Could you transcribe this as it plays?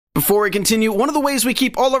Before we continue, one of the ways we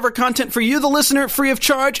keep all of our content for you, the listener, free of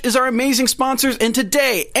charge is our amazing sponsors, and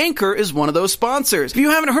today, Anchor is one of those sponsors. If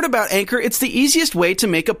you haven't heard about Anchor, it's the easiest way to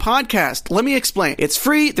make a podcast. Let me explain. It's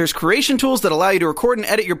free, there's creation tools that allow you to record and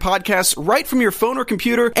edit your podcasts right from your phone or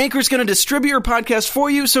computer. Anchor's going to distribute your podcast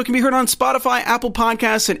for you so it can be heard on Spotify, Apple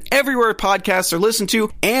Podcasts, and everywhere podcasts are listened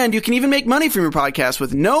to, and you can even make money from your podcast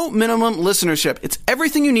with no minimum listenership. It's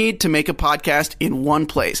everything you need to make a podcast in one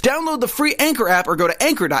place. Download the free Anchor app or go to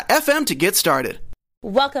anchor.fm to get started.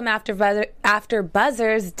 Welcome after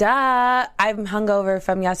buzzers. Duh. I'm hungover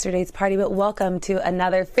from yesterday's party, but welcome to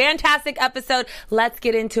another fantastic episode. Let's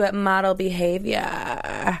get into it. Model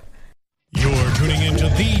behavior. You're tuning into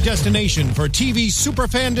the destination for TV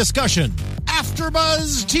superfan discussion,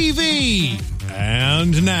 AfterBuzz TV.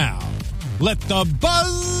 And now, let the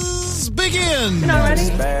buzz begin.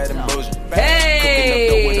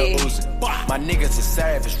 Hey! My niggas is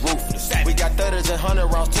savage, ruthless. We got 30s and 100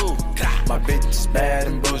 rounds too. My bitch is bad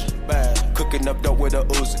and bougie. Cooking up dope with a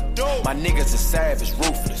Uzi. My niggas is savage,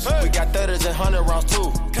 ruthless. We got 30s and 100 rounds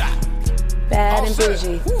too. Bad and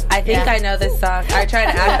bougie. I think I know this song. I try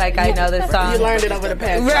to act like I know this song. You learned it over the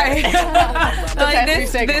past. Right. Like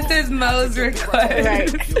this is Mo's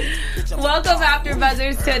request. Right. Welcome after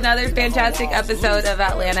buzzers to another fantastic episode of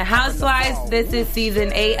Atlanta Housewives. This is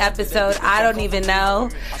season 8 episode I don't even know.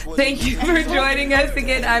 Thank you for joining us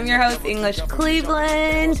again. I'm your host, English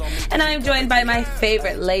Cleveland, and I'm joined by my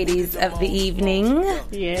favorite ladies of the evening.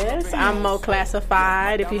 Yes, I'm Mo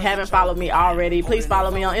Classified. If you haven't followed me already, please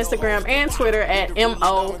follow me on Instagram and Twitter at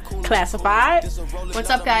MO Classified. What's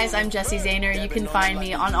up, guys? I'm Jessie Zahner. You can find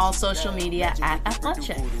me on all social media at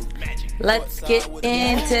 @Luncheon. Let's get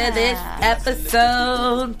into this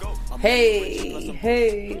episode.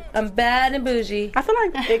 Hey, I'm bad and bougie. I feel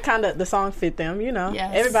like it kind of, the song fit them, you know.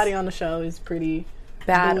 Yes. Everybody on the show is pretty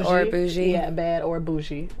Bad bougie. or bougie. Yeah, bad or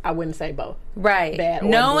bougie. I wouldn't say both. Right. Bad or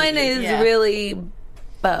no bougie. one is Yeah. really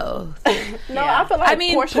both. No, I feel like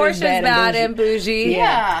Portia's bad and bougie.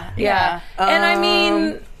 Yeah. And I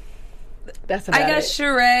mean, that's about I guess it.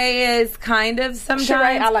 Sheree is kind of sometimes.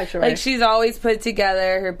 Sheree, I like Sheree. Like, she's always put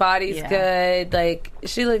together. Her body's Yeah. good. Like,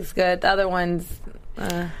 she looks good. The other ones,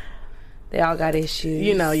 they all got issues.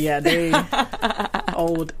 You know, yeah, they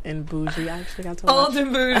old and bougie. I actually got to Old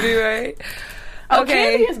and bougie, right? Oh,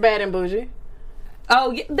 Okay. Candy is bad and bougie.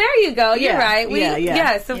 Oh, there you go. You're Yeah, right. yeah.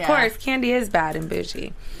 Yes, of Yeah. course. Candy is bad and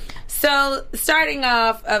bougie. So, starting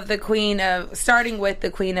with the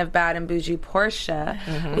queen of bad and bougie, Portia,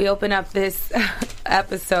 we open up this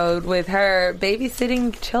episode with her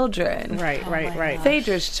babysitting children. Right.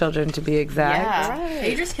 Phaedra's children, to be exact. Yeah. Right.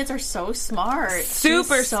 Phaedra's kids are so smart.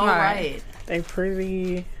 Super She's so smart. right. They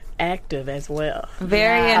pretty active as well.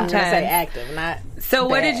 Very I'm intense. gonna say active, not So,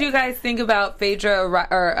 what bad. did you guys think about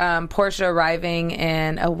Portia arriving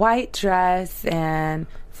in a white dress and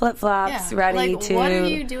flip-flops, ready like, to... what are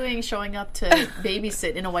you doing showing up to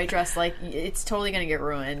babysit in a white dress? Like, it's totally going to get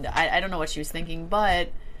ruined. I don't know what she was thinking, but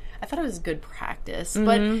I thought it was good practice.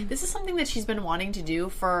 But this is something that she's been wanting to do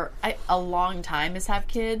for a long time, is have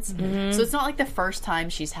kids. So it's not like the first time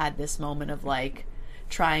she's had this moment of, like,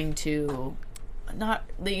 trying to... not,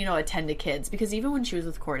 you know, attend to kids, because even when she was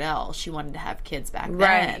with Cordell, she wanted to have kids back then.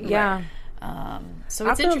 Right, yeah. So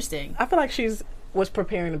it's interesting. I feel like was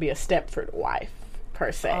preparing to be a Stepford wife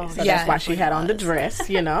per se, so yeah. that's why she had on the dress,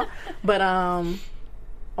 you know. But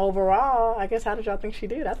overall, I guess, how did y'all think she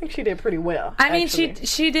did? I think she did pretty well. I mean, actually.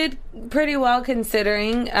 she did pretty well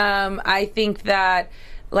considering. I think that,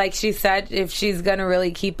 like she said, if she's going to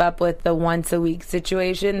really keep up with the once a week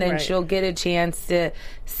situation, then Right. she'll get a chance to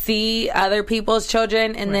see other people's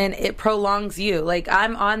children, and then it prolongs you. Like,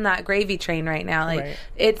 I'm on that gravy train right now. Like, Right.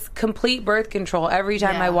 it's complete birth control every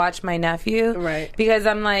time I watch my nephew. Right. Because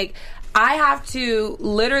I'm like, I have to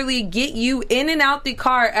literally get you in and out the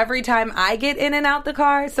car every time I get in and out the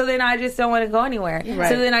car, so then I just don't want to go anywhere. Right.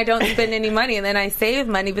 So then I don't spend any money, and then I save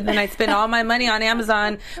money, but then I spend all my money on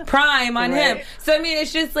Amazon Prime on him. Right. So, I mean,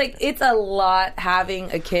 it's just like, it's a lot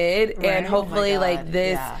having a kid, and hopefully, like,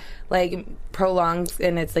 this, like, prolongs,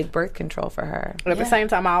 and it's like birth control for her. But at the same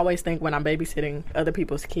time, I always think when I'm babysitting other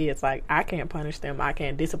people's kids, like, I can't punish them, I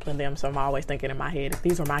can't discipline them, so I'm always thinking in my head, if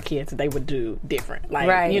these were my kids, they would do different. Like,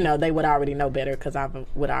 Right. you know, they would already know better because I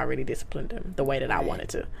would already discipline them the way that I wanted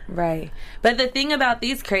to. Right. But the thing about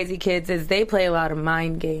these crazy kids is they play a lot of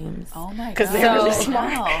mind games. Oh my god! 'Cause they're really So-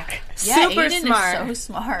 smart. Wow. Yeah, Super Aiden smart. Is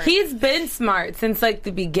so smart. He's been smart since like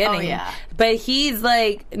the beginning. Oh, yeah. But he's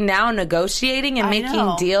like now negotiating and I making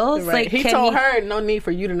know. deals. Right. Like, He can told her, no need for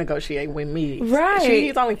you to negotiate with me. Right.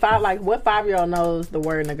 He's only 5. Like, what 5-year-old knows the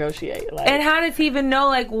word negotiate? Like, And how does he even know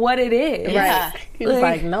like what it is? Yeah. He was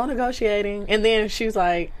Like- like, no negotiating. And then she was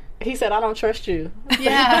like, he said, I don't trust you.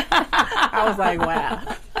 Yeah. I was like,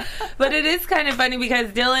 wow. But it is kind of funny because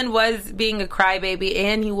Dylan was being a crybaby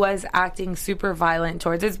and he was acting super violent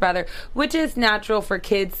towards his brother, which is natural for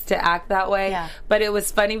kids to act that way. Yeah. But it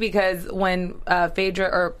was funny because when Phaedra,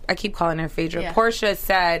 or I keep calling her Phaedra, Portia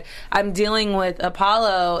said, I'm dealing with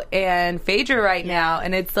Apollo and Phaedra right now,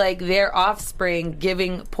 and it's like their offspring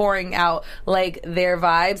pouring out like their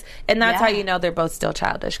vibes. And that's how you know they're both still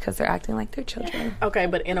childish, because they're acting like they're children. Okay,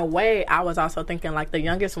 but in a way, I was also thinking like the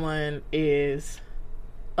youngest one is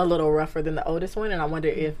a little rougher than the oldest one, and I wonder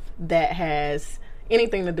if that has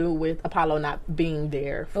anything to do with Apollo not being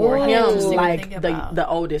there for him, like the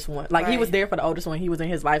oldest one. Like he was there for the oldest one. He was in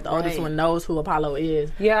his life. The oldest one knows who Apollo is.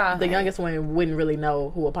 Yeah. The youngest one wouldn't really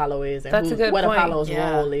know who Apollo is and what point. Apollo's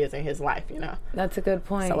role is in his life, you know? That's a good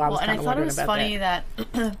point. So I was and I thought it was funny that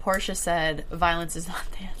Portia said violence is not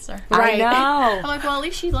the answer. I know. I'm like, well, at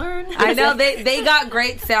least she learned. I know. They got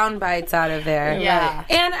great sound bites out of there. Yeah.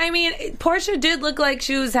 And I mean, Portia did look like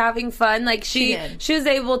she was having fun. Like she was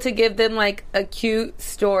able to give them like a cute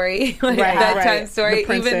story. Like bedtime story,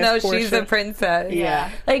 even though Portia. she's a princess.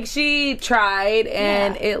 Yeah. Like she tried,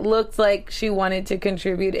 and it looked like she wanted to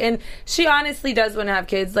contribute. And she honestly does want to have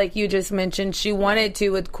kids, like you just mentioned. She wanted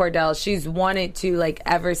to with Cordell. She's wanted to, like,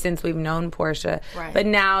 ever since we've known Portia. Right. But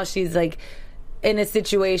now she's like in a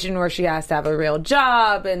situation where she has to have a real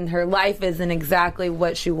job and her life isn't exactly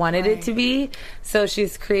what she wanted it to be. So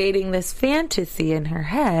she's creating this fantasy in her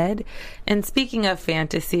head. And speaking of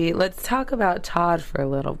fantasy, let's talk about Todd for a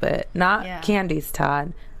little bit. Not Candy's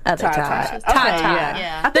Todd. Other Todd. Todd.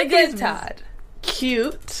 Yeah. I think the good he's Todd.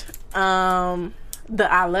 Cute.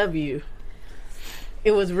 The I love you.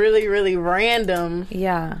 It was really, really random.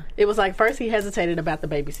 Yeah. It was like first he hesitated about the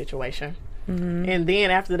baby situation. Mm-hmm. And then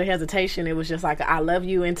after the hesitation, it was just like, I love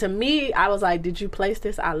you. And to me, I was like, did you place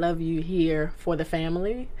this I love you here for the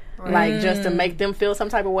family? Right. Like, just to make them feel some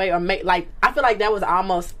type of way? Or make, like, I feel like that was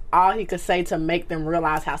almost all he could say to make them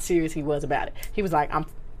realize how serious he was about it. He was like,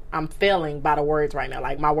 I'm failing by the words right now.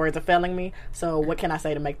 Like, my words are failing me. So what can I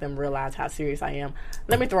say to make them realize how serious I am?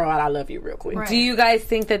 Let me throw out I love you real quick. Right. Do you guys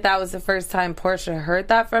think that was the first time Portia heard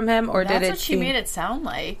that from him? Or That's did it what she made it sound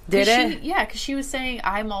like. Did it? Yeah, because she was saying,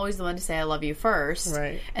 I'm always the one to say I love you first.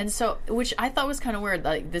 Right. And so, which I thought was kind of weird.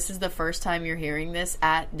 Like, this is the first time you're hearing this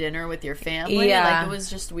at dinner with your family. Yeah. Like, it was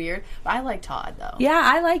just weird. But I like Todd, though. Yeah,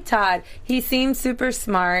 I like Todd. He seems super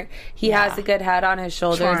smart. He has a good head on his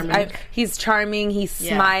shoulders. He's charming. He's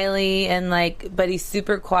smiley and but he's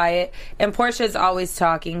super quiet. And Portia's always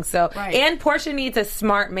talking. So, and Portia needs a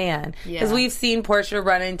smart man, because we've seen Portia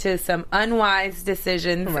run into some unwise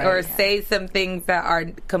decisions or say some things that are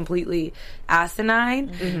completely asinine.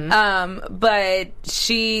 Mm-hmm. But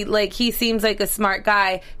he seems like a smart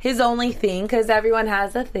guy. His only thing, because everyone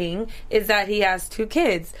has a thing, is that he has 2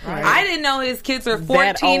 kids. Right. I didn't know his kids were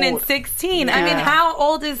 14 and 16. Yeah. I mean, how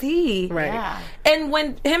old is he? Right. Yeah. And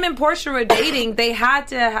when him and Portia were dating, he had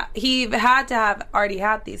to have already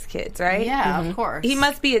had these kids, right? Yeah, of course. He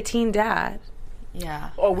must be a teen dad. Yeah.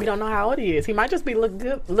 Or we don't know how old he is. He might just be look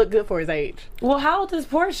good for his age. Well, how old is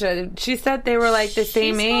Portia? She said they were like the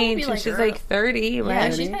same age, and she's like 30, right? Yeah,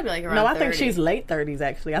 she's maybe like around 30. No, I think she's late 30s,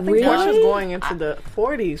 actually. I think Portia's going into the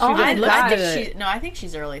 40s. I think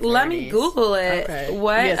she's early 30s. Let me Google it. Okay.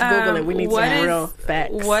 What, yes, Google it. We need some real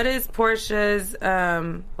facts. What is Portia's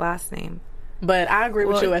last name? But I agree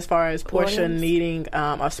with you as far as Portia needing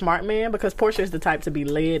a smart man, because Portia is the type to be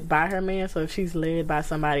led by her man. So if she's led by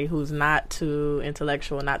somebody who's not too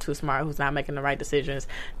intellectual, not too smart, who's not making the right decisions,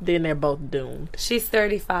 then they're both doomed. She's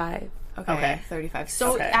 35. Okay. 35.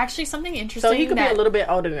 So actually something interesting. So he could be a little bit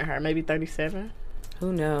older than her, maybe 37.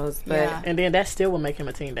 Who knows? But and then that still will make him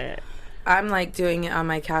a teen dad. I'm doing it on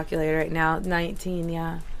my calculator right now. 19,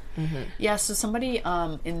 yeah. Mm-hmm. Yeah, so somebody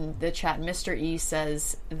in the chat, Mr. E,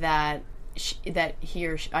 says that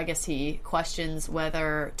I guess he questions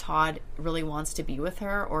whether Todd really wants to be with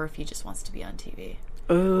her or if he just wants to be on TV.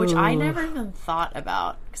 Ooh. Which I never even thought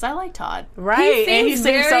about, because I like Todd. Right, he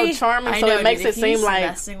seems so charming, so it makes it seem like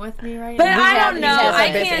messing with me right but now. But I don't know.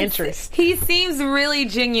 I can't. Interest. He seems really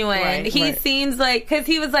genuine. Right, he seems like, because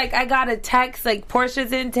he was like, I got a text, like,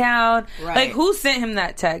 Portia's in town. Right. Like, who sent him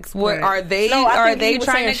that text? What are they? No, are they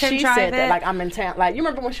trying to contrive it? That, like, I'm in town. Like, you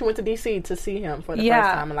remember when she went to DC to see him for the first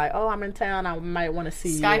time? And like, oh, I'm in town. I might want to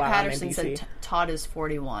see Sky you while Patterson I'm in DC. said Todd is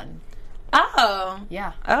 41. Oh.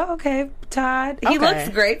 Yeah. Oh, okay. Todd. He looks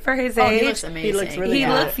great for his age. He looks amazing. He looks really He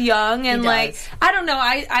looks young and does. I don't know.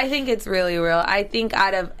 I think it's really real. I think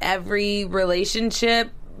out of every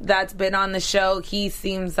relationship, that's been on the show, he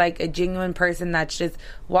seems like a genuine person that's just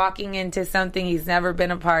walking into something he's never been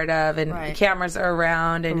a part of, and the cameras are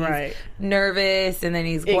around, and he's nervous, and then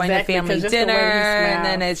he's going to family dinner, and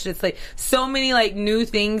then it's just like so many like new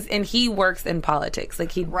things, and he works in politics.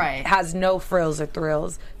 Like he has no frills or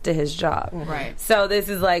thrills to his job. Right. So this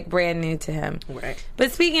is like brand new to him. Right.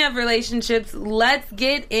 But speaking of relationships, let's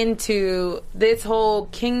get into this whole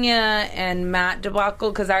Kenya and Matt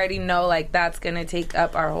debacle, because I already know like that's going to take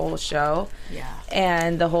up our whole show. Yeah.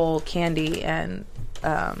 And the whole Candy and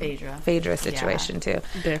Phaedra situation too.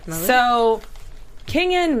 Definitely. So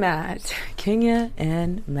Kenya and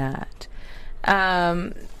Matt.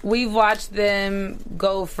 We've watched them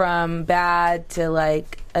go from bad to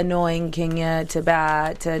like annoying Kenya to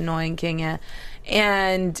bad to annoying Kenya.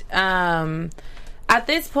 And at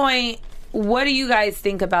this point, what do you guys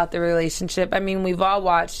think about the relationship? I mean, we've all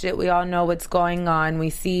watched it. We all know what's going on. We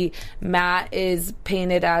see Matt is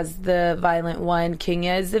painted as the violent one.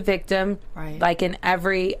 Kenya is the victim, like in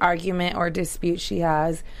every argument or dispute she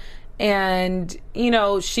has. And, you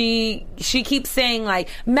know, she keeps saying, like,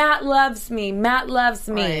 Matt loves me. Matt loves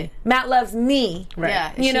me. Matt loves me.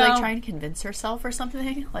 Yeah. Is she, like, trying to convince herself or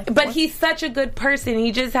something? Like, but he's such a good person.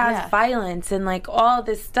 He just has violence and, like, all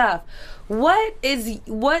this stuff. What is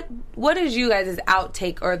you guys'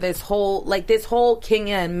 outtake or this whole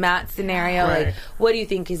Kenya and Matt scenario? Like, what do you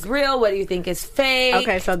think is real? What do you think is fake?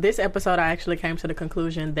 Okay, so this episode I actually came to the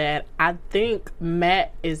conclusion that I think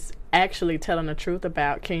Matt is actually telling the truth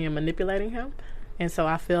about Kenya manipulating him. And so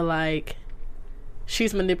I feel like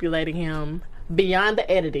she's manipulating him beyond the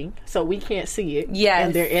editing, so we can't see it. Yes.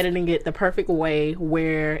 And they're editing it the perfect way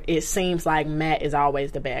where it seems like Matt is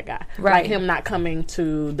always the bad guy. Like him not coming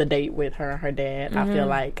to the date with her dad. I feel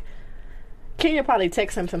like Kenya probably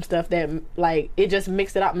texted him some stuff that, like, it just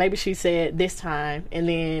mixed it up. Maybe she said this time, and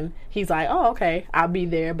then he's like, oh, okay, I'll be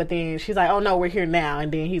there. But then she's like, oh, no, we're here now.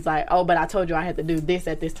 And then he's like, oh, but I told you I had to do this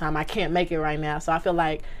at this time. I can't make it right now. So I feel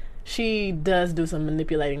like she does do some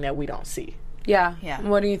manipulating that we don't see. Yeah.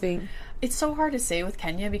 What do you think? It's so hard to say with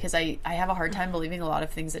Kenya because I have a hard time believing a lot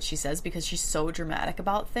of things that she says because she's so dramatic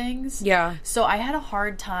about things. Yeah. So I had a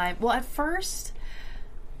hard time. Well, at first,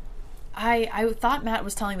 I thought Matt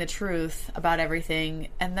was telling the truth about everything,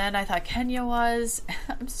 and then I thought Kenya was.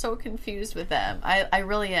 I'm so confused with them. I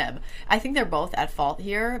really am. I think they're both at fault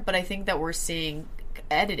here, but I think that we're seeing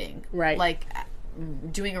editing. Right. Like,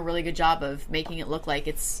 doing a really good job of making it look like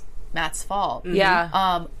it's Matt's fault.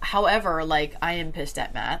 Yeah. However, like, I am pissed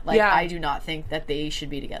at Matt. Like, I do not think that they should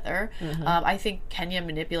be together. I think Kenya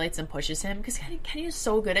manipulates and pushes him because Kenya is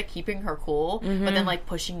so good at keeping her cool, but then like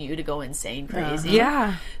pushing you to go insane, crazy.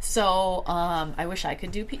 Yeah. So I wish I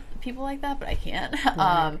could do people like that, but I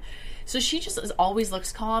can't. So she just always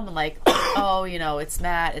looks calm and like, oh, you know, it's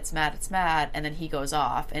Matt, and then he goes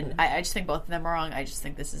off. And I just think both of them are wrong. I just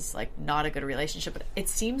think this is like not a good relationship. But it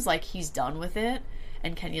seems like he's done with it.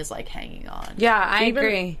 And Kenya's like hanging on. Yeah, I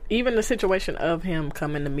agree. Even the situation of him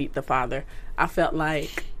coming to meet the father, I felt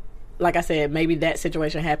like I said, maybe that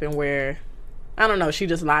situation happened where, I don't know, she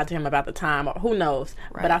just lied to him about the time, or who knows.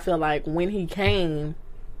 Right. But I feel like when he came,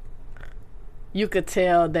 you could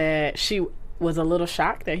tell that she was a little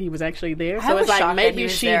shocked that he was actually there. So it's like maybe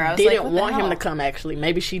she didn't want him to come, actually.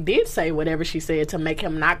 Maybe she did say whatever she said to make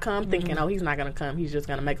him not come, thinking, oh, he's not going to come. He's just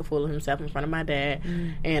going to make a fool of himself in front of my dad.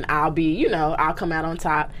 And I'll be, you know, I'll come out on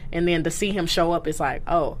top. And then to see him show up, it's like,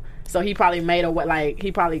 oh. So he probably made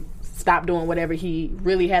he probably stopped doing whatever he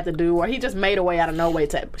really had to do, or he just made a way out of no way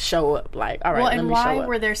to show up. Like, all right, let me show up. Well, and why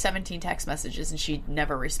were there 17 text messages and she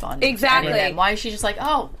never responded? Exactly. Why is she just like,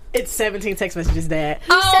 oh, it's 17 text messages, Dad.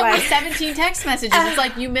 Oh, like 17 text messages. It's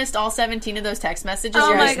like you missed all 17 of those text messages.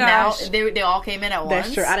 Oh my gosh. Now they all came in at once.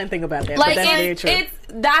 That's true. I didn't think about that. Like, but that's very true.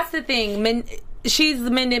 That's the thing. She's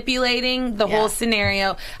manipulating the whole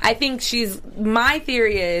scenario. I think my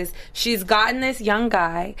theory is she's gotten this young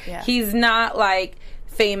guy. Yeah. He's not like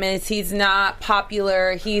famous. He's not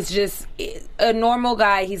popular. He's just a normal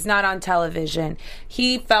guy. He's not on television.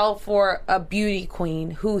 He fell for a beauty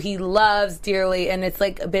queen who he loves dearly, and it's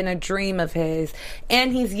like been a dream of his.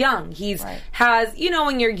 And he's young. Has, you know,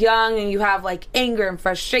 when you're young and you have like anger and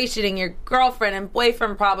frustration and your girlfriend and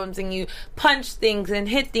boyfriend problems, and you punch things and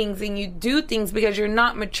hit things and you do things because you're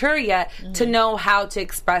not mature yet to know how to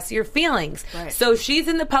express your feelings. Right. So she's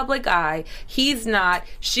in the public eye. He's not.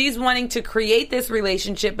 She's wanting to create this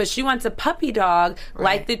relationship, but she wants a puppy dog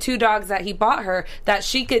like the two dogs that he bought her, that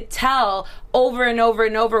she could tell over and over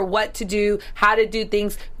and over what to do, how to do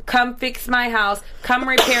things, come fix my house, come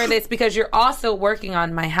repair this, because you're also working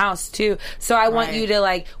on my house too. So I want you to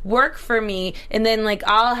like work for me, and then like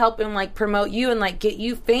I'll help him like promote you and like get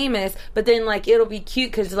you famous, but then like it'll be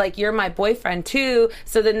cute because like you're my boyfriend too,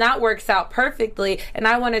 so then that works out perfectly, and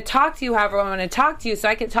I want to talk to you however I want to talk to you, so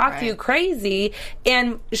I can talk to you crazy.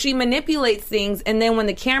 And she manipulates things, and then when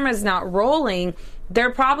the camera's not rolling,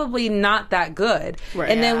 they're probably not that good.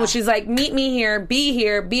 And then when she's like, meet me here,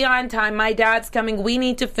 be on time, my dad's coming, we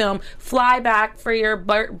need to film, fly back for your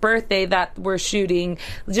birthday that we're shooting.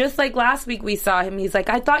 Just like last week we saw him, he's like,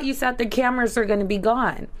 I thought you said the cameras are going to be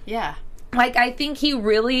gone. Yeah. Like, I think he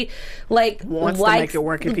really, like, wants to make it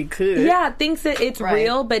work if he could. Yeah, thinks that it's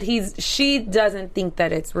real, but she doesn't think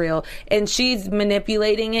that it's real. And she's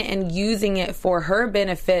manipulating it and using it for her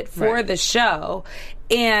benefit for the show.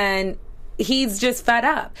 And he's just fed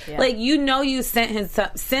up. Like, you know, you sent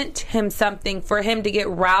him something for him to get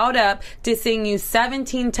riled up to send you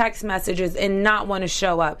 17 text messages and not want to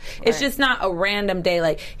show up. It's just not a random day.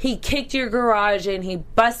 Like, he kicked your garage in, he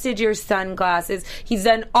busted your sunglasses, he's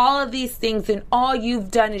done all of these things, and all you've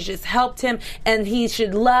done is just helped him, and he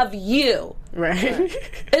should love you.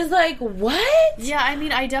 It's like, what? Yeah, I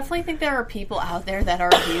mean, I definitely think there are people out there that are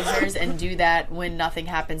abusers and do that when nothing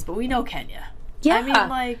happens, but we know Kenya. Yeah, I mean,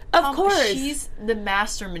 like, of course, she's the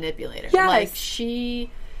master manipulator. Yes. Like, she,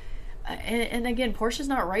 and again, Portia's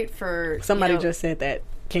not right for. Somebody just said that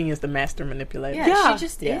Kenya's the master manipulator. Yeah, she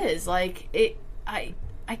just is. Like, I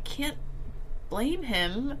can't blame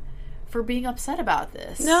him for being upset about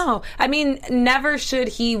this. No, I mean, never should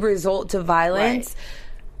he resort to violence.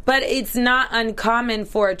 But it's not uncommon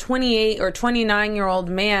for a 28 or 29-year-old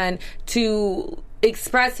man to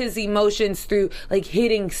express his emotions through like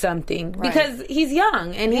hitting something because he's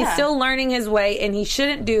young and he's still learning his way, and he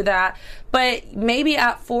shouldn't do that. But maybe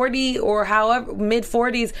at 40 or however,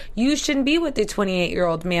 mid-40s, you shouldn't be with the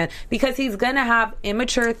 28-year-old man because he's going to have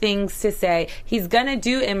immature things to say. He's going to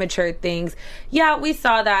do immature things. Yeah, we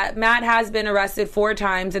saw that. Matt has been arrested 4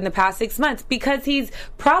 times in the past 6 months because he's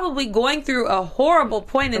probably going through a horrible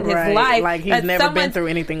point in his life. Like, he's never been through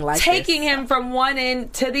anything like taking him from one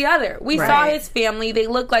end to the other. We saw his family. They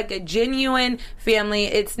look like a genuine family.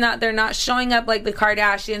 It's not, they're not showing up like the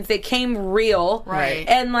Kardashians. They came real.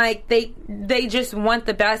 And like, they just want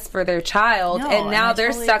the best for their child, and now they're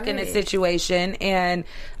totally stuck in a situation. And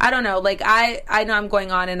I don't know, like, I know I'm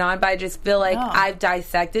going on and on, but I just feel like I've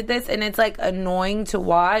dissected this, and it's like annoying to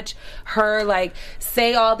watch her like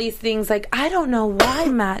say all these things like, I don't know why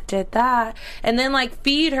Matt did that, and then like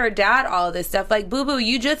feed her dad all of this stuff. Like, boo boo,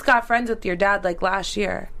 you just got friends with your dad like last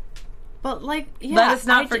year. But like, let us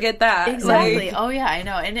not forget that. Exactly. Like, I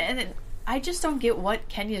know. And I just don't get what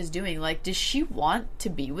Kenya's doing. Like, does she want to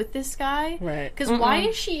be with this guy? Because why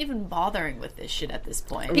is she even bothering with this shit at this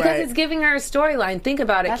point? Because it's giving her a storyline. Think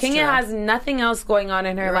about it. That's Kenya true. has nothing else going on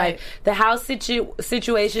in her life. The house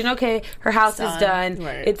situation, okay, her house is done.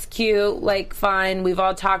 It's cute, like, fine. We've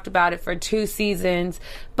all talked about it for 2 seasons.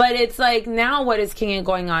 But it's like, now what is Kenya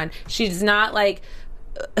going on? She's not, like,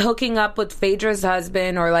 hooking up with Phaedra's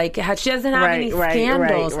husband, or like she doesn't have any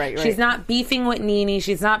scandals. She's not beefing with Nene.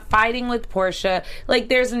 She's not fighting with Portia. Like,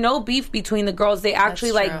 there's no beef between the girls. They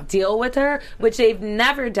actually like deal with her, which they've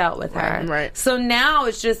never dealt with her. So now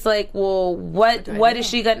it's just like, well, what is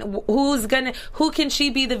she gonna? Who can she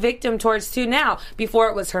be the victim towards to now? Before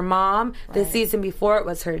it was her mom. The season before it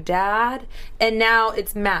was her dad, and now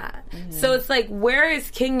it's Matt. So it's like, where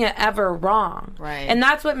is Kenya ever wrong? And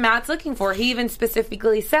that's what Matt's looking for. He even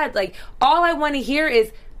specifically said, like, all I want to hear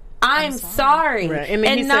is, I'm sorry. And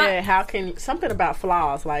then he said, how can something about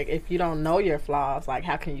flaws, like, if you don't know your flaws, like,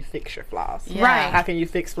 how can you fix your flaws? How can you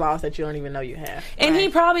fix flaws that you don't even know you have? And he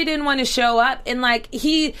probably didn't want to show up, and like,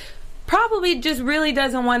 he probably just really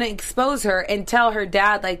doesn't want to expose her and tell her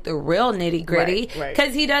dad like the real nitty gritty,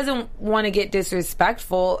 because he doesn't want to get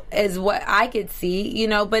disrespectful, is what I could see, you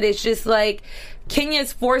know. But it's just like,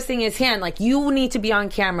 Kenya's forcing his hand, like, you need to be on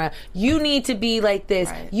camera, you need to be like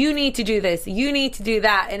this, you need to do this, you need to do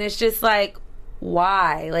that. And it's just like,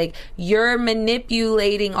 why? Like, you're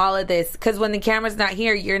manipulating all of this, because when the camera's not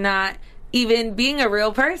here, you're not even being a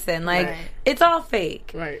real person. Like, it's all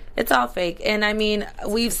fake. It's all fake. And I mean,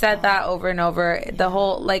 we've said that over and over. The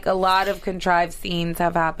whole, like, a lot of contrived scenes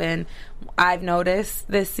have happened, I've noticed,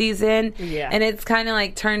 this season. And it's kind of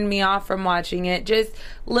like turned me off from watching it. Just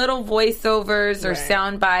little voiceovers or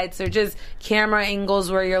sound bites or just camera angles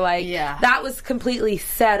where you're like, that was completely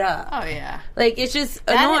set up. Like, it's just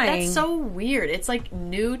annoying. That's so weird. It's like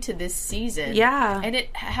new to this season. And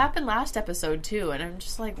it happened last episode too. And I'm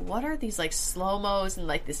just like, what are these like slow-mos and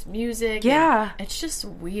like this music? It's just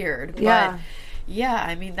weird. But Yeah,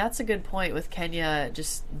 I mean, that's a good point with Kenya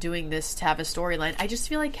just doing this to have a storyline. I just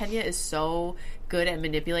feel like Kenya is so good at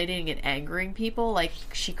manipulating and angering people. Like,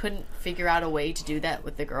 she couldn't figure out a way to do that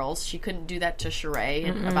with the girls. She couldn't do that to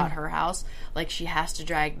Sheree about her house. Like, she has to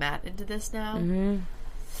drag Matt into this now.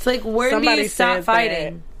 It's like, where do you stop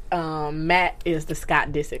fighting? Matt is the Scott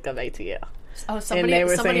Disick of ATL. Oh,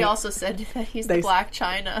 somebody also said that he's the Black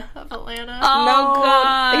China of Atlanta. Oh, No,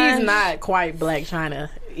 gosh. he's not quite Black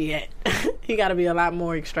China yet. He got to be a lot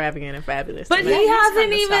more extravagant and fabulous. But than he that.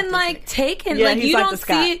 hasn't even like taken. Yeah, like he's you like don't the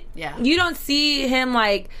Scott. see. Yeah. You don't see him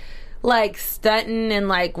like stunting and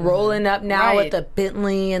like rolling up now Right. with a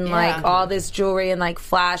Bentley and like all this jewelry and like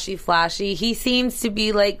flashy. He seems to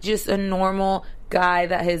be like just a normal guy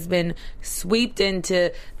that has been swept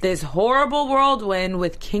into this horrible whirlwind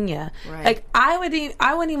with Kenya. Right. Like I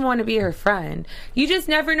wouldn't even want to be her friend. You just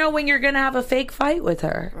never know when you're gonna have a fake fight with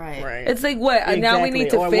her. Right. It's like what now we need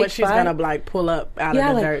to or fake what she's fight? gonna like pull up out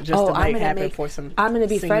of the dirt just to make happen for some. I'm gonna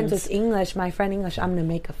be friends scenes. with English, my friend English. I'm gonna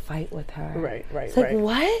make a fight with her. Right. It's like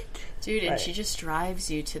what? Dude, and she just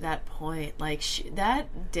drives you to that point. Like,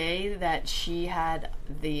 that day that she had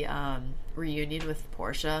the reunion with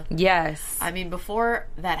Portia. Yes. I mean, before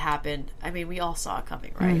that happened, I mean, we all saw it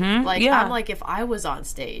coming, right? Like, Yeah. I'm like, if I was on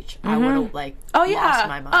stage, I would have, like, Oh yeah. lost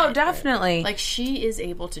my mind. Oh, definitely. Like, she is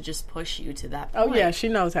able to just push you to that point. Oh yeah, she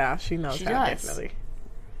knows how. She knows She how. does. Definitely.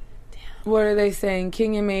 What are they saying?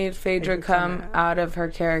 Kenya made Phaedra come out of her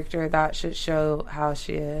character. That should show how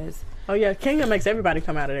she is. Oh yeah, Kenya makes everybody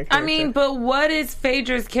come out of their character. I mean, but what is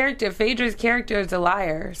Phaedra's character? Phaedra's character is a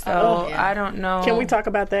liar. So I don't know. Can we talk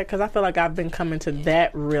about that? Because I feel like I've been coming to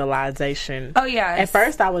that realization. Oh yeah. At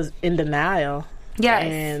first, I was in denial. Yes.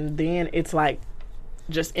 And then it's like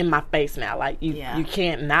just in my face now. Like you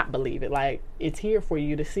can't not believe it. Like it's here for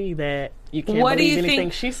you to see that you can't believe anything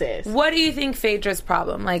she says. What do you think Phaedra's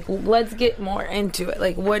problem? Like, let's get more into it.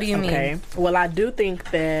 Like, what do you mean? Well, I do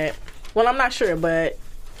think that. Well, I'm not sure, but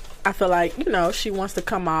I feel like, she wants to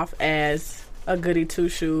come off as a goody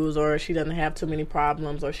two-shoes, or she doesn't have too many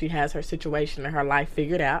problems, or she has her situation and her life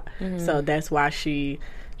figured out. So that's why she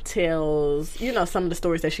tells, some of the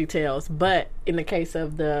stories that she tells. But in the case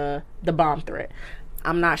of the bomb threat,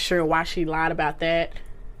 I'm not sure why she lied about that.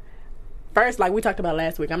 First, like we talked about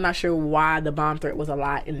last week, I'm not sure why the bomb threat was a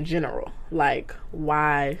lie in general. Like,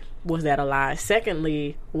 why was that a lie?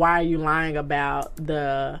 Secondly, why are you lying about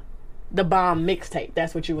the bomb mixtape?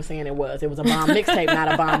 That's what you were saying it was. It was a bomb mixtape,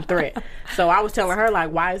 not a bomb threat. So I was telling her,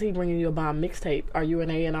 like, why is he bringing you a bomb mixtape? Are you an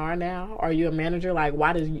A&R now? Are you a manager? Like,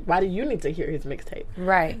 why do you need to hear his mixtape?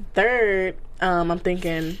 Right. Third, I'm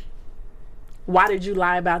thinking, why did you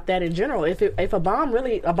lie about that in general? If a bomb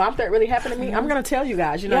threat really happened to me, I'm gonna tell you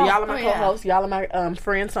guys. Y'all are my co-hosts, y'all are my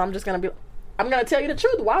friends, so I'm gonna tell you the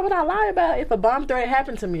truth. Why would I lie about if a bomb threat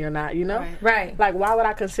happened to me or not? Right. Like, why would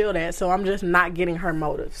I conceal that? So I'm just not getting her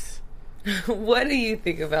motives. What do you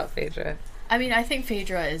think about Phaedra? I mean, I think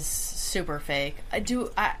Phaedra is super fake. I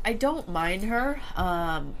don't mind her.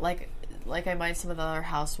 Like I mind some of the other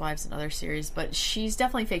Housewives and other series, but she's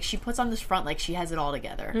definitely fake. She puts on this front like she has it all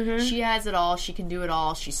together. She has it all. She can do it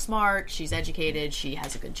all. She's smart. She's educated. She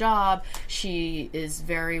has a good job. She is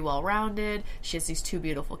very well-rounded. She has these two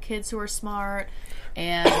beautiful kids who are smart.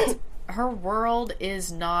 And her world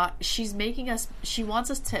is not... She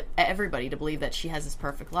wants us to... Everybody to believe that she has this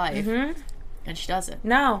perfect life. And she doesn't.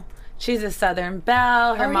 No. She's a Southern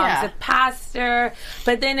belle. Her mom's a pastor.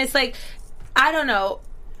 But then it's like... I don't know.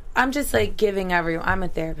 I'm just like giving everyone... I'm a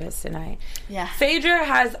therapist tonight. Yeah. Phaedra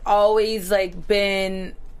has always like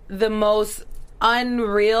been the most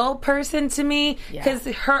unreal person to me, because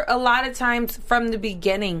a lot of times from the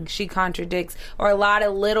beginning she contradicts, or a lot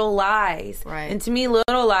of little lies. Right. And to me,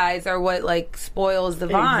 little lies are what like spoils the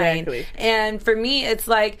vine. Exactly. And for me, it's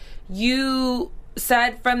like you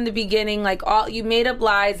said from the beginning, like you made up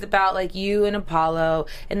lies about like you and Apollo,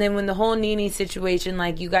 and then when the whole Nene situation,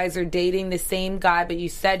 like you guys are dating the same guy, but you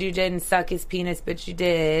said you didn't suck his penis, but you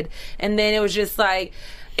did, and then it was just like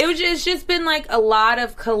it's just been like a lot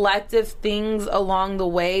of collective things along the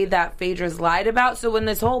way that Phaedra's lied about. So when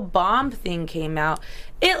this whole bomb thing came out,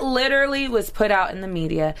 it literally was put out in the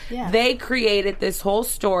media. Yeah. They created this whole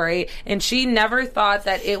story, and she never thought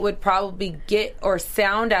that it would probably get or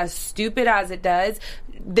sound as stupid as it does.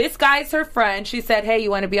 This guy's her friend. She said, hey, you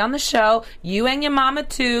want to be on the show? You and your mama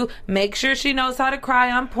too. Make sure she knows how to cry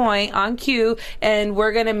on point, on cue, and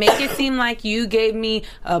we're going to make it seem like you gave me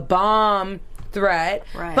a bomb threat.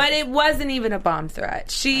 Right. But it wasn't even a bomb threat.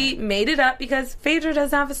 She made it up because Phaedra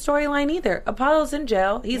doesn't have a storyline either. Apollo's in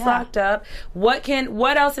jail. He's locked up. What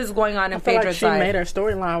else is going on in Phaedra's life? She made her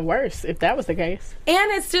storyline worse if that was the case.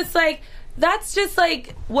 And it's just like, that's just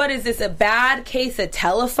like, what is this, a bad case of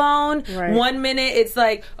telephone? Right. 1 minute it's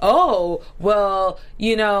like, oh, well,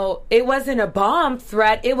 you know, it wasn't a bomb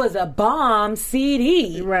threat, it was a bomb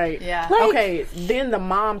CD. Right. Yeah. Like- Okay, then the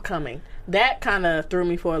mom coming. That kind of threw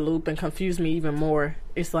me for a loop and confused me even more.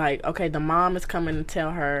 It's like, okay, the mom is coming to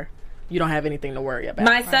tell her, you don't have anything to worry about.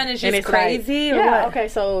 My son is And just it's like, crazy, or yeah, what? okay,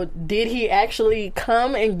 so did he actually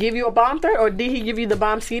come and give you a bomb threat, or did he give you the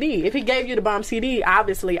bomb CD? If he gave you the bomb CD,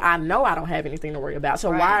 obviously I know I don't have anything to worry about.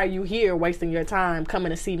 So why are you here wasting your time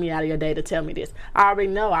coming to see me out of your day to tell me this? I already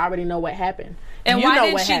know what happened. And You why know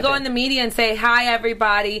didn't what she go in happened. the media and say, hi,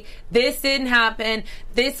 everybody, this didn't happen,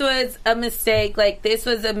 this was a mistake, like, this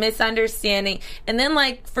was a misunderstanding. And then,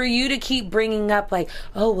 like, for you to keep bringing up, like,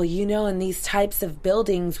 oh, well, you know, in these types of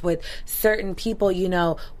buildings with certain people, you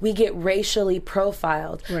know, we get racially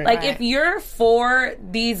profiled. Right. Like, if you're for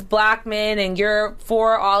these black men and you're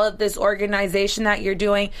for all of this organization that you're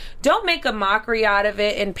doing, don't make a mockery out of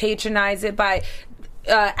it and patronize it by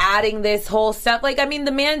adding this whole stuff. Like, I mean,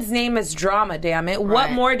 the man's name is drama, damn it. What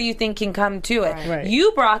Right. more do you think can come to it? Right.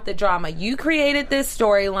 You brought the drama. You created this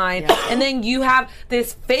storyline. And then you have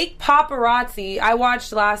this fake paparazzi. I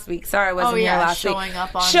watched last week. Sorry, I wasn't here last week.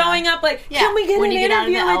 Showing up Like, can we get when an you get out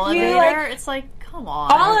of interview the with you? elevator, Like, it's like, come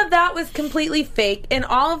on. all of that was completely fake, and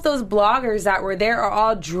all of those bloggers that were there are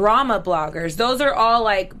all drama bloggers. Those are all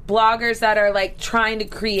like bloggers that are like trying to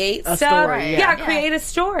create A stuff. story, Yeah, create a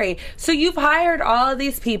story. So you've hired all of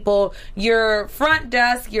these people, your front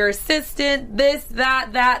desk, your assistant, this,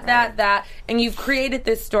 that, and you've created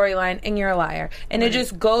this storyline, and you're a liar. And it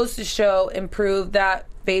just goes to show and prove that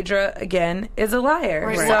Phaedra, again, is a liar.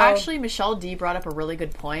 Right. So, Well, actually, Michelle D brought up a really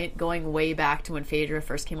good point, going way back to when Phaedra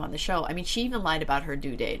first came on the show. I mean, she even lied about her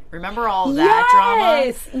due date. Remember all that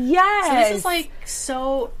drama? Yes. So this is like,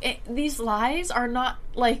 these lies are not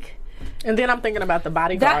like... And then I'm thinking about the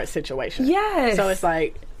bodyguard situation. Yes. So it's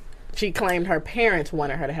like, she claimed her parents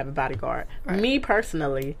wanted her to have a bodyguard. Me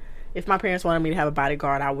personally, if my parents wanted me to have a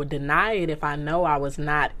bodyguard, I would deny it if I know I was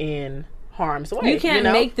not in harm's way. You can't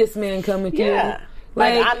make this man come with you. Yeah.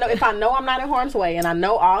 Like, I know, if I know I'm not in harm's way, and I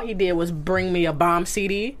know all he did was bring me a bomb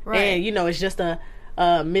CD, and, you know, it's just a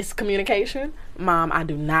miscommunication, Mom, I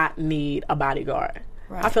do not need a bodyguard.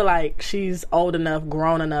 I feel like she's old enough,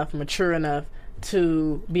 grown enough, mature enough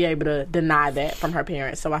to be able to deny that from her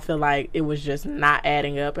parents. So I feel like it was just not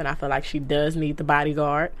adding up, and I feel like she does need the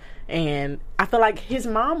bodyguard. And I feel like his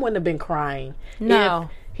mom wouldn't have been crying if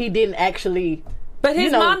he didn't actually... But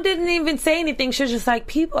his mom didn't even say anything. She was just like,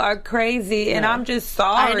 people are crazy, and I'm just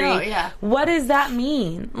sorry. I know, What does that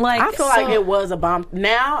mean? Like, I feel like it was a bomb.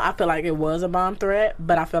 Now, I feel like it was a bomb threat,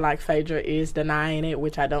 but I feel like Phaedra is denying it,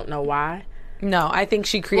 which I don't know why. No, I think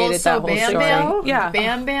she created that whole Bam story. Bam, Yeah.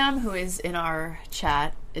 Bam Bam, who is in our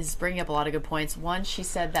chat, is bringing up a lot of good points. One, she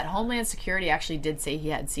said that Homeland Security actually did say he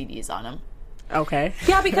had CDs on him. Okay.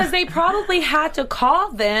 Yeah, because they probably had to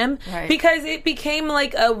call them because it became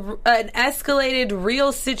like an escalated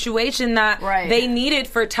real situation that they needed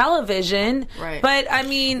for television. Right. But I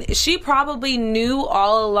mean, she probably knew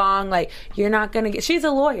all along, like, you're not going to get, she's a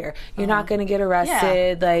lawyer, you're not going to get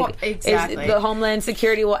arrested. Yeah. Like, Exactly. the Homeland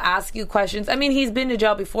Security will ask you questions. I mean, he's been to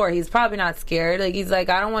jail before. He's probably not scared. Like, he's like,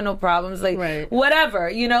 I don't want no problems. Like, whatever,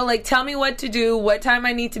 you know, like, tell me what to do, what time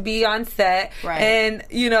I need to be on set, and,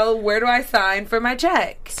 you know, where do I sign for my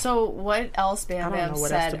check? So what else Bam Bam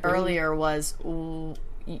said earlier was,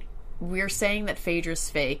 we're saying that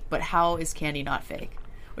Phaedra's fake, but how is Candy not fake?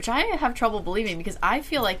 Which I have trouble believing, because I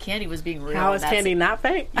feel like Candy was being real. How is Candy not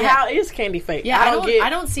fake? Yeah. How is Candy fake? Yeah, I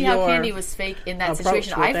don't see how Candy was fake in that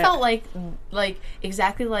situation. I felt like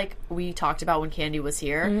exactly like we talked about when Candy was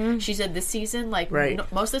here. She said this season, like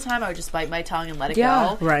most of the time I would just bite my tongue and let it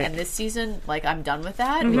go. And this season, like, I'm done with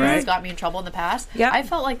that because it's got me in trouble in the past. I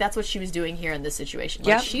felt like that's what she was doing here in this situation.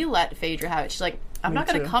 Like, she let Phaedra have it. She's like, I'm not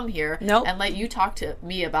going to come here and let you talk to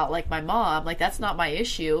me about, like, my mom. Like, that's not my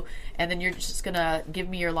issue. And then you're just going to give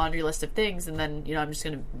me your laundry list of things, and then, you know, I'm just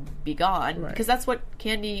going to be gone. Because that's what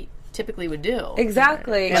Candy typically would do.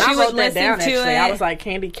 Exactly. And she I would wrote that listen down, to actually. it. I was like,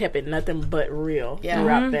 Candy kept it nothing but real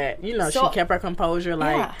throughout that. You know, she kept her composure.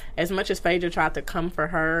 Like, as much as Phaedra tried to come for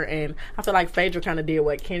her, and I feel like Phaedra kind of did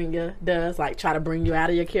what Kenya does, like, try to bring you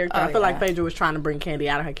out of your character. I feel like Phaedra was trying to bring Candy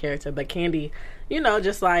out of her character, but Candy, you know,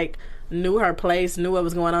 just, like, knew her place, knew what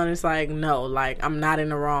was going on. It's like, no, like, I'm not in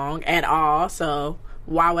the wrong at all, so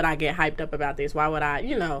why would I get hyped up about this? Why would I,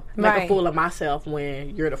 you know, make a fool of myself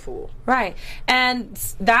when you're the fool? Right. And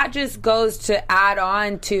that just goes to add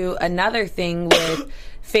on to another thing with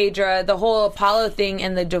Phaedra, the whole Apollo thing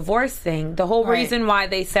and the divorce thing, the whole reason why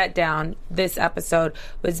they sat down this episode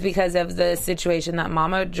was because of the situation that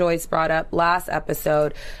Mama Joyce brought up last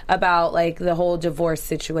episode about like the whole divorce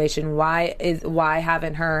situation. Why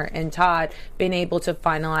haven't her and Todd been able to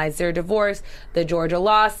finalize their divorce? The Georgia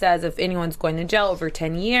law says if anyone's going to jail over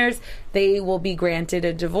 10 years, they will be granted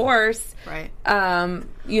a divorce. Right.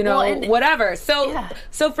 Whatever.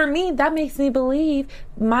 So for me, that makes me believe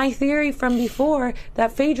my theory from before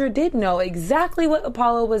that Phaedra did know exactly what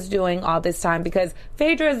Apollo was doing all this time, because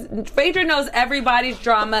Phaedra knows everybody's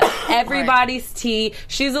drama, everybody's tea.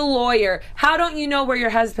 She's a lawyer. How don't you know where your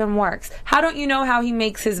husband works? How don't you know how he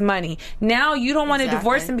makes his money? Now you don't want to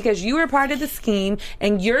divorce him because you were part of the scheme,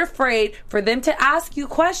 and you're afraid for them to ask you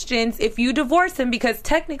questions if you divorce him, because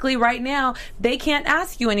technically right now they can't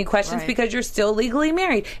ask you any questions because you're still legally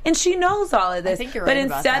married. And she knows all of this. I think you're right but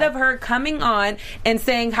instead of her coming on and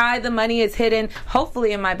saying, hi, the money is hidden,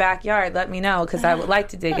 hopefully in my backyard, let me know, because I would like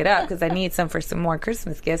to dig it up because I need some for some more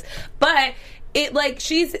Christmas gifts. But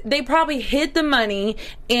they probably hid the money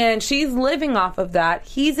and she's living off of that.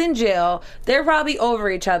 He's in jail. They're probably over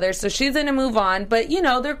each other, so she's going to move on. But,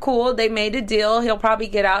 they're cool. They made a deal. He'll probably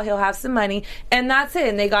get out. He'll have some money. And that's it.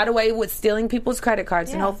 And they got away with stealing people's credit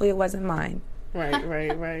cards, and hopefully it wasn't mine.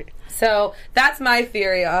 Right. So that's my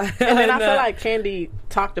theory on and then I feel like Candy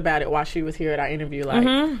talked about it while she was here at our interview.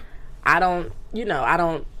 Like, I don't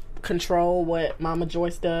control what Mama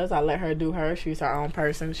Joyce does. I let her do her. She's her own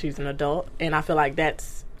person. She's an adult. And I feel like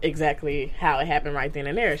that's exactly how it happened right then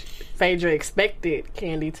and there. Phaedra expected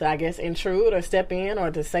Candy to, I guess, intrude or step in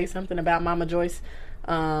or to say something about Mama Joyce,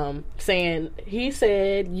 saying he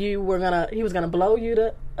said he was gonna blow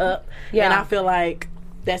you up. Yeah. And I feel like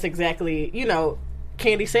that's exactly,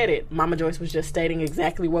 Candy said it. Mama Joyce was just stating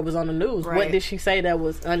exactly what was on the news. Right. What did she say that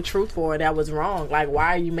was untruthful or that was wrong? Like,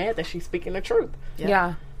 why are you mad that she's speaking the truth?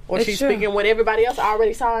 Yeah. Or she's speaking what everybody else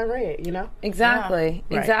already saw and read, Exactly.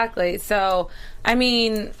 Yeah. Exactly. So, I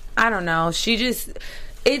mean, I don't know. She just...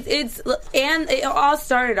 And it all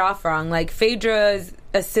started off wrong. Like, Phaedra's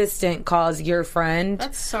assistant calls your friend.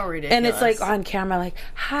 That's so ridiculous. And it's like on camera, like,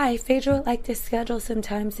 hi, Phaedra would like to schedule some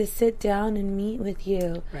time to sit down and meet with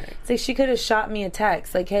you. Right. It's like she could have shot me a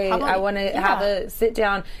text, like, hey, I want to have a sit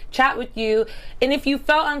down chat with you. And if you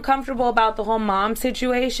felt uncomfortable about the whole mom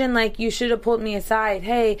situation, like, you should have pulled me aside.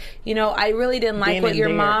 Hey, I really didn't like what your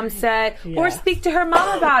mom said. Yeah. Or speak to her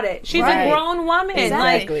mom about it. She's a grown woman.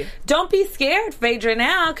 Exactly. Like, don't be scared, Phaedra,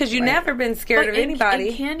 now, because you've never been scared of anybody.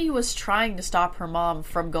 And Candy was trying to stop her mom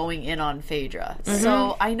from going in on Phaedra.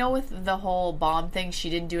 So I know with the whole bomb thing, she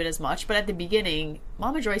didn't do it as much, but at the beginning,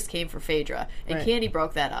 Mama Joyce came for Phaedra, and Candy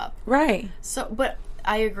broke that up. Right. So, but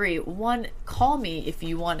I agree. One, call me if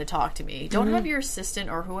you want to talk to me. Don't have your assistant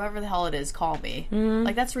or whoever the hell it is call me.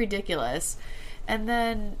 Like, that's ridiculous. And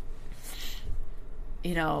then,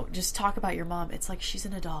 just talk about your mom. It's like, she's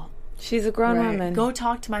an adult. She's a grown woman. Go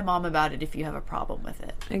talk to my mom about it if you have a problem with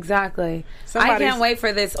it. Exactly. I can't wait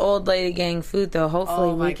for this old lady gang food, though.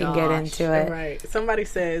 Hopefully we can get into it. Right. Somebody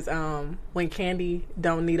says, when Candy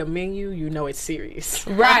don't need a menu, it's serious.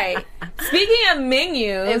 Right. Speaking of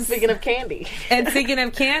menus. And speaking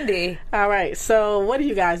of candy. All right. So what do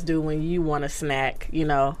you guys do when you want a snack,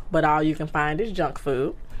 but all you can find is junk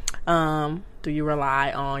food? Do you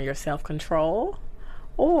rely on your self-control?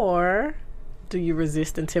 Or... do you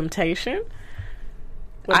resist the temptation?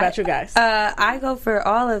 What about you guys? I go for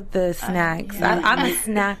all of the snacks. I'm a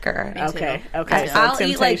snacker. Okay. So I'll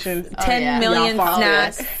eat like 10 million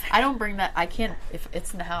snacks. I don't bring that. I can't. If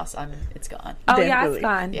it's in the house, it's gone. Oh, yeah, it's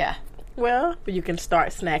gone. Yeah. Well, you can start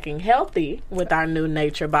snacking healthy with our new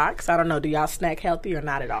Nature Box. I don't know, do y'all snack healthy or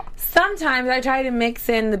not at all? Sometimes I try to mix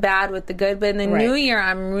in the bad with the good, but in the new year,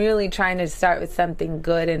 I'm really trying to start with something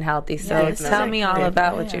good and healthy. So tell me all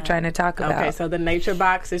about what you're trying to talk about. Okay, so the Nature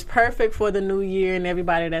Box is perfect for the new year and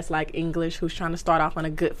everybody that's like English who's trying to start off on a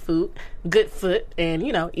good foot and,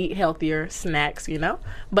 eat healthier snacks,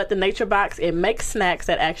 But the Nature Box, it makes snacks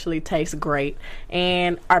that actually taste great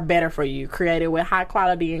and are better for you, created with high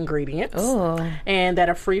quality ingredients. And that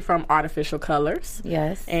are free from artificial colors.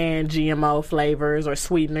 Yes. And GMO flavors or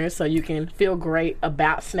sweeteners, so you can feel great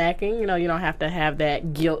about snacking. You don't have to have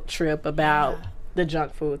that guilt trip about the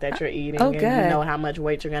junk food that you're eating. Oh, and good. You know how much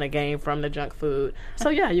weight you're going to gain from the junk food. So,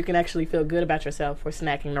 you can actually feel good about yourself for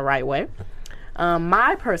snacking the right way.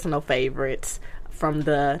 My personal favorites from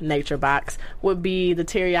the Nature Box would be the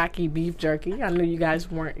teriyaki beef jerky. I knew you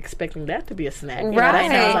guys weren't expecting that to be a snack. You know,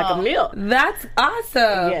 that sounds like a meal. That's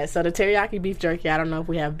awesome. Yeah, so the teriyaki beef jerky, I don't know if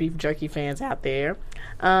we have beef jerky fans out there.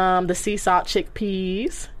 The sea salt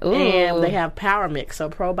chickpeas. Ooh. And they have Power Mix, so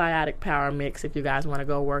probiotic Power Mix if you guys want to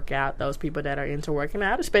go work out. Those people that are into working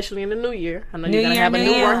out, especially in the new year. I know you're going to have a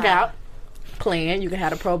new workout plan. You can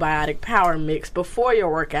have a probiotic Power Mix before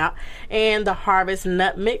your workout. And the Harvest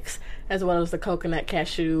Nut Mix, as well as the coconut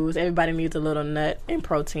cashews. Everybody needs a little nut and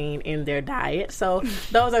protein in their diet. So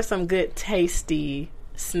those are some good tasty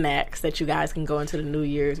snacks that you guys can go into the New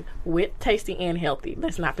Year's with. Tasty and healthy.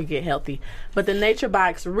 Let's not forget healthy. But the Nature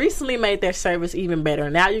Box recently made their service even better.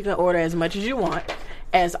 Now you can order as much as you want,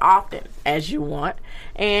 as often as you want,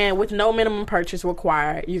 and with no minimum purchase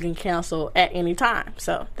required. You can cancel at any time.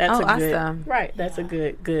 So that's awesome. That's a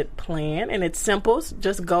good plan, and it's simple.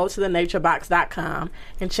 Just go to thenatureBox.com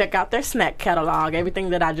and check out their snack catalog.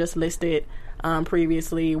 Everything that I just listed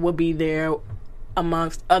previously will be there,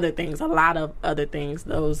 amongst other things, a lot of other things.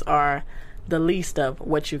 Those are the least of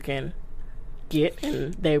what you can get,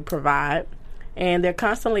 and they provide. And they're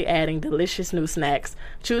constantly adding delicious new snacks.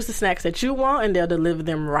 Choose the snacks that you want, and they'll deliver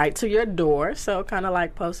them right to your door. So kind of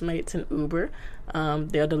like Postmates and Uber.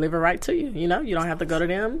 They'll deliver right to you. You know, you don't have to go to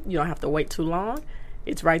them. You don't have to wait too long.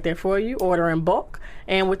 It's right there for you. Order in bulk.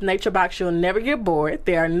 And with Nature Box, you'll never get bored.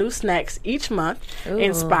 There are new snacks each month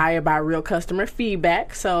inspired by real customer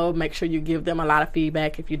feedback. So make sure you give them a lot of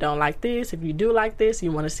feedback. If you don't like this, if you do like this,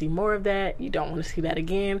 you want to see more of that, you don't want to see that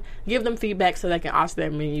again, give them feedback so they can alter their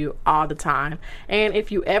menu all the time. And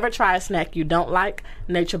if you ever try a snack you don't like,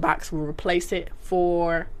 Nature Box will replace it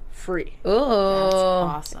for free. Ooh. That's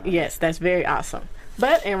awesome. Yes, that's very awesome.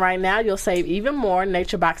 And right now, you'll save even more.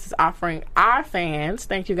 Nature Box is offering our fans,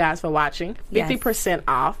 thank you guys for watching, 50%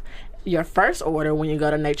 off your first order when you go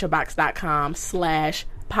to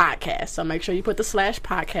naturebox.com/podcast. So make sure you put the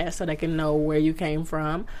 /podcast so they can know where you came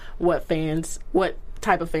from, what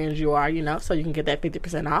type of fans you are, you know, so you can get that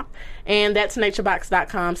 50% off. And that's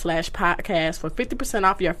naturebox.com/podcast for 50%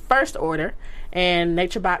 off your first order, and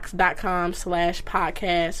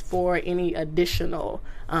naturebox.com/podcast for any additional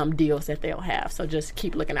deals that they'll have. So just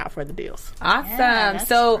keep looking out for the deals. Awesome. Yeah,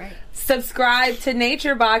 so great. Subscribe to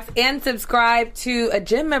Nature Box and subscribe to a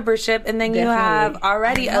gym membership, and then you have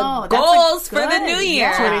already goals for the new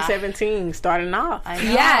year. 2017 starting off.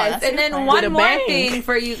 Yes, and then one more thing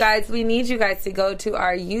for you guys. We need you guys to go to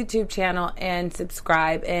our YouTube channel and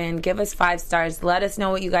subscribe and give us 5 stars. Let us know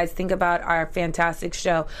what you guys think about our fantastic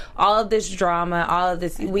show. All of this drama, all of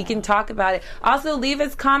this, we can talk about it. Also, leave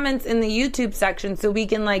us comments in the YouTube section so we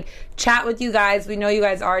can chat with you guys. We know you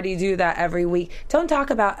guys already do that every week. Don't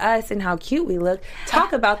talk about us and how cute we look.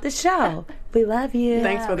 Talk about the show. We love you.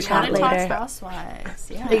 Thanks for the chat later.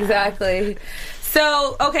 Housewives. Yeah. Exactly.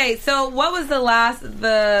 So, okay, so what was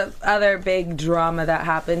the other big drama that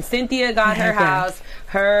happened? Cynthia got her house.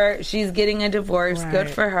 She's getting a divorce. Right.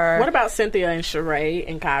 Good for her. What about Cynthia and Sheree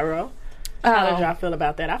in Cairo? How did y'all feel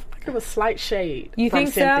about that? I feel like it was slight shade from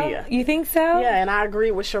Cynthia. You think so? Yeah, and I agree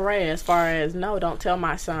with Sheree as far as, no, don't tell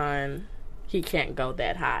my son he can't go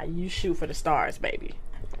that high. You shoot for the stars, baby.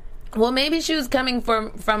 Well, maybe she was coming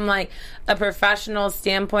from a professional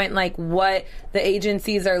standpoint, what the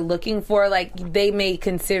agencies are looking for. They may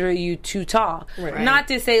consider you too tall. Right. Not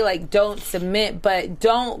to say don't submit, but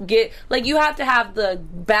don't get you have to have the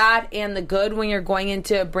bad and the good when you're going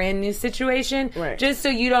into a brand new situation. Right. Just so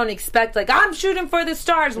you don't expect I'm shooting for the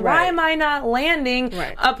stars. Right. Why am I not landing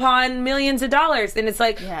upon millions of dollars? And it's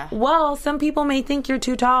well, some people may think you're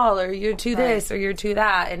too tall or you're too this or you're too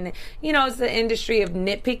that, and it's the industry of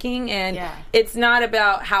nitpicking. And it's not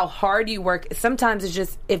about how hard you work. Sometimes it's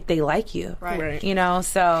just if they like you. Right.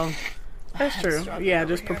 So. That's true. Yeah,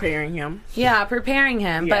 just preparing him. Yeah, preparing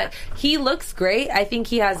him. Yeah. But he looks great. I think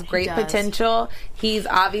he has great potential. He's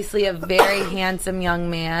obviously a very handsome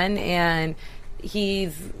young man, and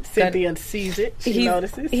Cynthia sees it. She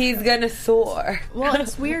notices. He's gonna soar. Well,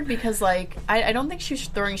 it's weird because I don't think she's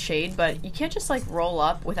throwing shade, but you can't just roll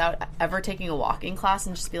up without ever taking a walking class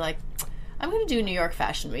and just be I'm going to do New York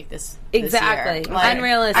Fashion Week this year.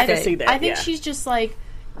 Unrealistic. I can see that. I think she's just I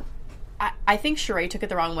think Sheree took it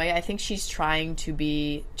the wrong way. I think she's trying to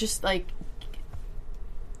be just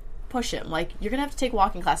push him. You're going to have to take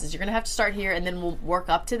walking classes. You're going to have to start here and then we'll work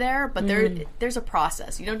up to there. But there's a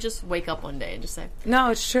process. You don't just wake up one day and just say, no,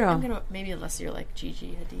 it's true. I'm going to, maybe unless you're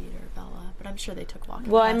Gigi Hadid or Bella, but I'm sure they took walking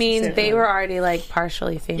classes. Well, I mean, they were already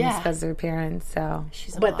partially famous because of their parents, so.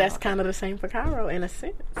 But that's kind of the same for Cairo in a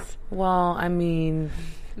sense. Well, I mean,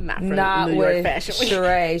 not New York with Fashion Week.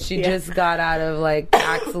 Sheree. She just got out of like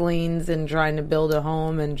tax liens and trying to build a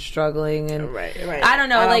home and struggling and right. I don't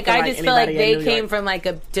know. I just feel like they came York. from like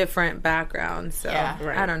a different background. So Yeah.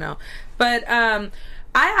 I don't know. But I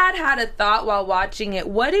had a thought while watching it.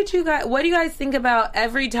 What do you guys think about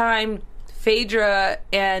every time Phaedra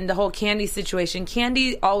and the whole Kandi situation?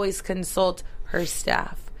 Kandi always consults her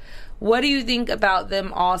staff. What do you think about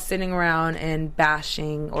them all sitting around and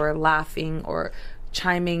bashing or laughing or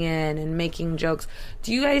chiming in and making jokes?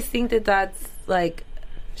 Do you guys think that that's like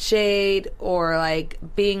shade or like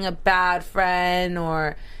being a bad friend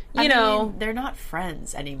or you know, they're not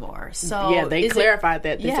friends anymore. So yeah, they clarified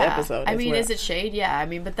that this episode. I mean, is it shade? Yeah, I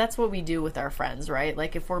mean, but that's what we do with our friends, right?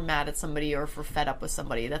 Like if we're mad at somebody or if we're fed up with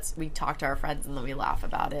somebody, we talk to our friends and then we laugh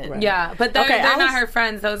about it. Right. Yeah, but they're not her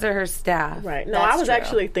friends; those are her staff. Right. No, That's I was true.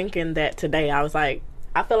 actually thinking that today. I was like,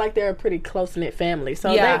 I feel like they're a pretty close-knit family.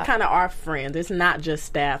 So Yeah. they kind of are friends. It's not just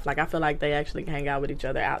staff. Like, I feel like they actually hang out with each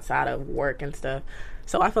other outside of work and stuff.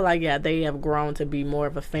 So I feel like, yeah, they have grown to be more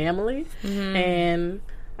of a family. Mm-hmm. And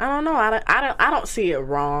I don't know. I don't see it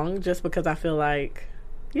wrong just because I feel like,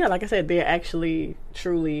 yeah, like I said, they're actually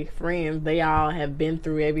truly friends. They all have been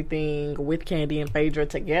through everything with Kandi and Phaedra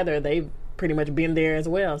together. They've pretty much been there as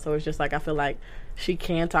well. So it's just like, I feel like she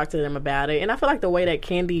can talk to them about it. And I feel like the way that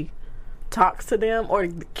Kandi talks to them, or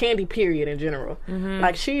Kandi period in general,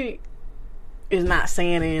 like she is not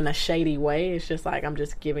saying it in a shady way. It's just like, I'm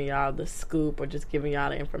just giving y'all the scoop or just giving y'all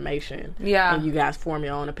the information. Yeah. And you guys form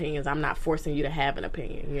your own opinions. I'm not forcing you to have an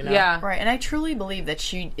opinion, you know? Yeah. Right, and I truly believe that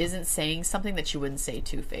she isn't saying something that she wouldn't say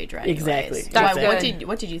to Phaedra anyways. Exactly. That's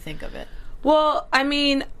What did you think of it? Well, I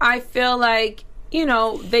mean, I feel like, you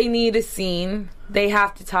know, they need a scene. They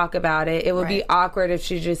have to talk about it. It would be awkward if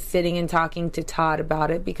she's just sitting and talking to Todd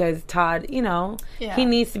about it because Todd, you know, he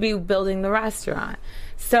needs to be building the restaurant.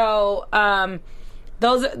 So,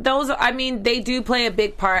 those, I mean, they do play a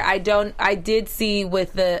big part. I did see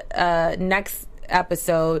with the next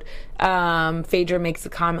episode, Phaedra makes a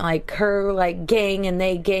comment like her like gang and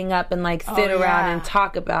they gang up and like sit around and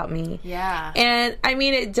talk about me. Yeah. And I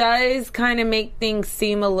mean, it does kind of make things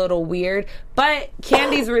seem a little weird, but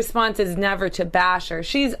Candy's response is never to bash her.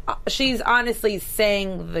 She's honestly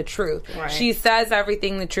saying the truth. Right. She says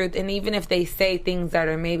everything the truth, and even if they say things that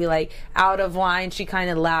are maybe like out of line, she kind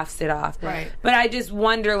of laughs it off. Right. But I just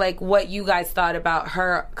wonder like what you guys thought about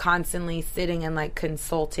her constantly sitting and like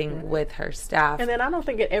consulting with her staff. And then I don't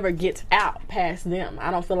think it ever gets out past them.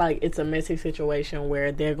 I don't feel like it's a messy situation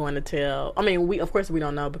where they're going to tell. I mean, we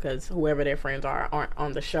don't know because whoever their friends aren't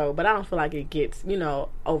on the show. But I don't feel like it gets, you know,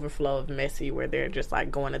 overflow of messy where they're just like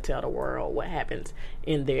going to tell the world what happens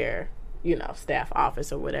in their, you know, staff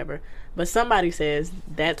office or whatever. But somebody says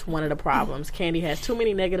that's one of the problems. Kandi has too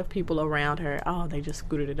many negative people around her. Oh, they just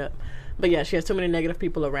scooted it up. But yeah, she has too many negative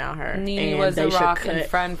people around her. Nene and was they a should rock cut in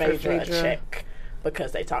front for Phaedra a Phaedra. check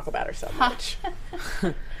because they talk about her so much.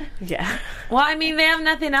 Yeah. Well, I mean, they have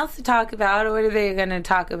nothing else to talk about. What are they going to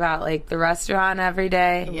talk about? Like the restaurant every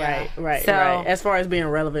day? Yeah. Right. So- As far as being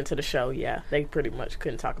relevant to the show, yeah, they pretty much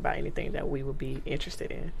couldn't talk about anything that we would be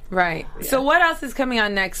interested in. Right. So what else is coming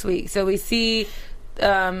on next week? So we see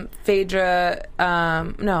Phaedra.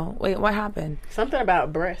 No, wait, what happened? Something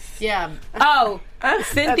about breasts. Yeah. Oh,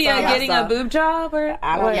 Cynthia all I getting saw. a boob job? Or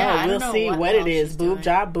I don't what? know. I we'll don't know see what what the it hell is. she's Boob doing.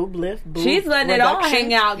 job, boob lift, boob She's letting it all reduction.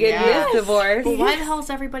 hang out, getting Yes. this divorce. But why the hell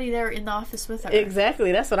is everybody there in the office with her?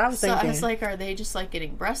 Exactly. That's what I was So thinking. I was like, are they just like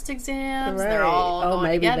getting breast exams? Right. They're all Oh, going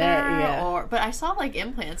maybe together, that, yeah. but I saw like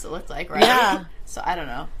implants. It looked like, right? Yeah. So I don't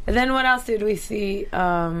know. And then what else did we see?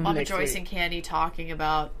 Mama Next Joyce week. and Kandi talking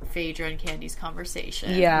about Phaedra and Candy's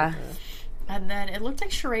conversation. Yeah. And then it looked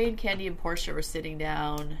like Sheree and Kandi and Portia were sitting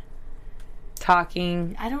down.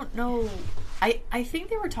 Talking. I don't know. I think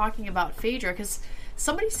they were talking about Phaedra because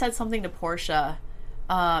somebody said something to Portia,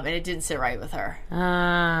 and it didn't sit right with her.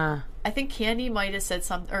 Ah. I think Kandi might have said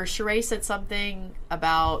something, or Sheree said something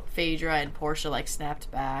about Phaedra, and Portia like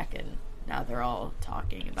snapped back, and now they're all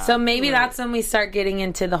talking about. So maybe that's when we start getting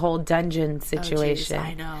into the whole dungeon situation.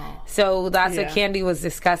 I know. So that's what Yeah. Kandi was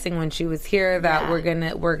discussing when she was here. That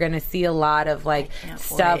Yeah. we're gonna see a lot of like can't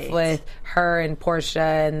stuff wait. with her and Portia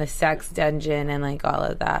and the sex dungeon and like all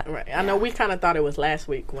of that. Right. I know we kind of thought it was last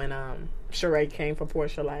week when Sheree came for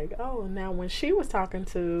Portia, like, oh, now when she was talking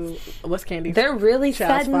to, what's Candy? They're really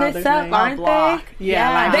child's setting this father's up, name? aren't Block. they?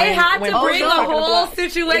 Yeah, like They had to when bring Portia a was talking to whole Block.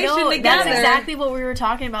 situation together. That's exactly what we were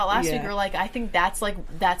talking about last Yeah. week. We were like, I think that's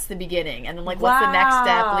the beginning, and then like, what's the next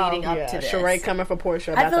step leading up to this? Sheree coming for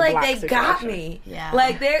Portia. About I feel the like Block they situation. got me. Yeah.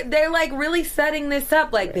 Like they're like really setting this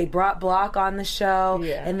up. Like they brought Block on the show,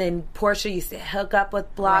 Yeah. and then Portia used to hook up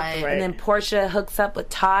with Block, Right. and then Portia hooks up with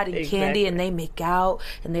Todd and Exactly. Candy, and they make out,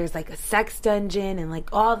 and there's like a sex dungeon and like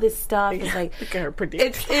all this stuff. It's like Look at her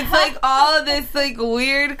prediction. it's like all of this like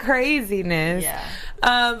weird craziness. Yeah.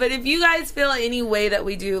 But if you guys feel any way that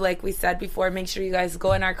we do, like we said before, make sure you guys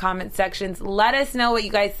go in our comment sections. Let us know what you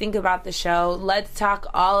guys think about the show. Let's talk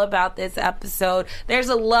all about this episode. There's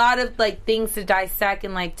a lot of like things to dissect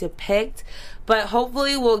and like to pick, but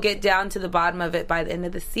hopefully we'll get down to the bottom of it by the end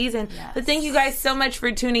of the season. Yes. But thank you guys so much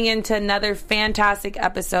for tuning in to another fantastic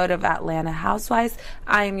episode of Atlanta Housewives.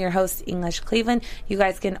 I am your host, English Cleveland. You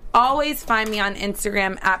guys can always find me on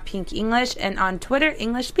Instagram at Pink English and on Twitter,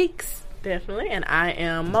 English Speaks. Definitely. And I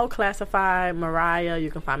am Mo Classified Mariah.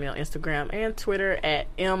 You can find me on Instagram and Twitter at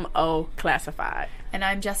MO Classified. And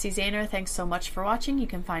I'm Jessie Zahner. Thanks so much for watching. You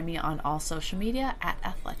can find me on all social media at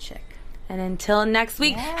Athletic. And until next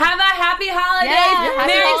week, have a happy holidays. Yeah,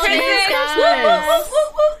 Merry happy holidays, Christmas. Woo,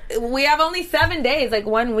 woo, woo, woo. We have only 7 days, like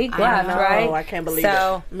 1 week left, know, right? I can't believe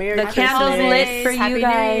so it. Merry the Christmas. candle's lit for Happy you New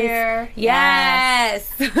guys. Year. Yes.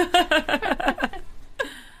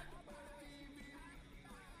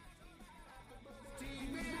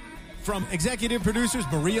 From executive producers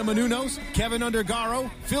Maria Menounos, Kevin Undergaro,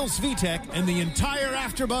 Phil Svitek, and the entire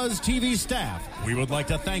AfterBuzz TV staff, we would like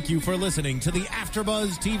to thank you for listening to the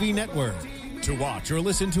AfterBuzz TV network. To watch or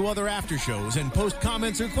listen to other after shows and post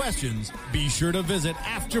comments or questions, be sure to visit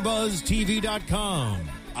AfterBuzzTV.com.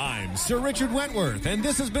 I'm Sir Richard Wentworth, and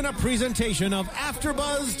this has been a presentation of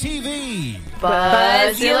AfterBuzz TV.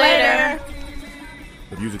 Buzz you later.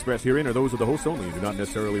 The views expressed herein are those of the hosts only and do not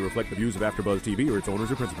necessarily reflect the views of AfterBuzz TV or its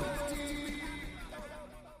owners or principals.